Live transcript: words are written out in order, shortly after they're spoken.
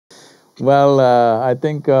Well, I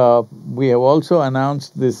think we have also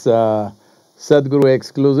announced this Sadhguru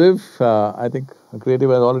exclusive. I think Creative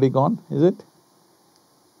has already gone, is it?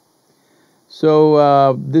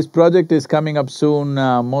 So, this project is coming up soon,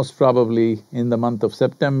 most probably in the month of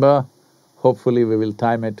September. Hopefully, we will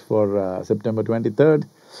time it for September 23rd.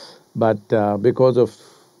 But because of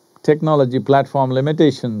technology platform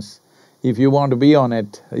limitations, if you want to be on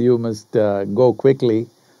it, you must go quickly.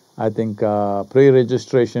 I think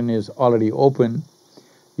pre-registration is already open.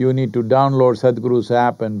 You need to download Sadhguru's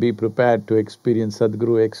app and be prepared to experience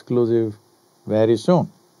Sadhguru exclusive very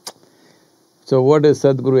soon. So what does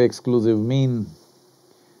Sadhguru exclusive mean?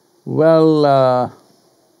 Well,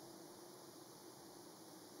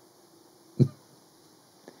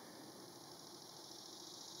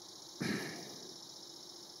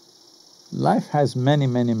 life has many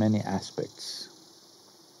aspects.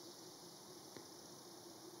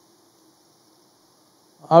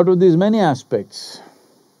 Out of these many aspects,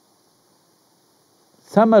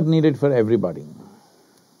 some are needed for everybody.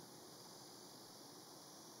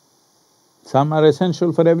 Some are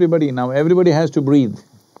essential for everybody. Now everybody has to breathe,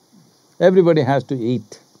 everybody has to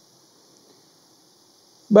eat.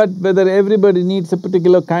 But whether everybody needs a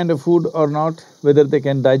particular kind of food or not, whether they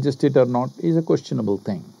can digest it or not, is a questionable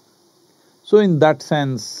thing. So in that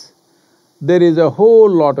sense, there is a whole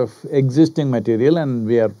lot of existing material and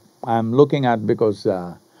I'm looking at because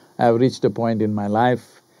I've reached a point in my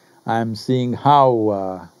life, I'm seeing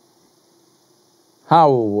how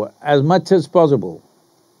as much as possible,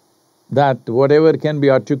 that whatever can be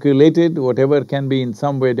articulated, whatever can be in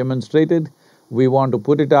some way demonstrated, we want to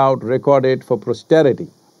put it out, record it for posterity.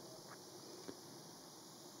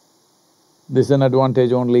 This is an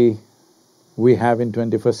advantage only we have in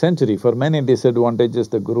 21st century. For many disadvantages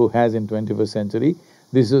the Guru has in 21st century,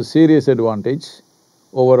 this is a serious advantage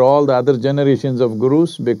over all the other generations of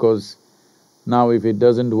Gurus, because now if it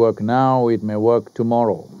doesn't work now, it may work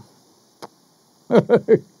tomorrow.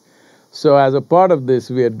 So as a part of this,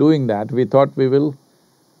 we are doing that. We thought we will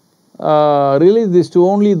release this to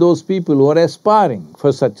only those people who are aspiring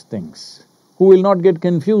for such things, who will not get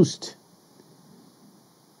confused,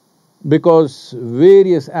 because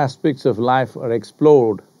various aspects of life are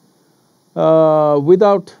explored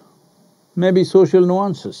without maybe social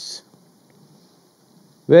nuances.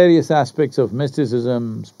 Various aspects of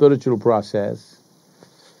mysticism, spiritual process,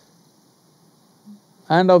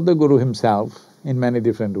 and of the Guru himself in many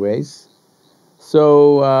different ways.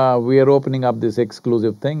 So, we are opening up this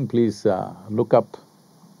exclusive thing. Please look up.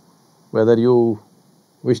 Whether you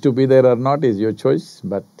wish to be there or not is your choice,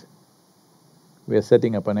 but we are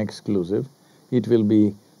setting up an exclusive. It will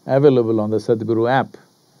be available on the Sadhguru app,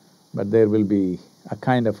 but there will be a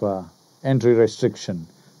kind of a entry restriction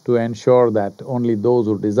to ensure that only those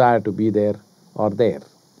who desire to be there are there.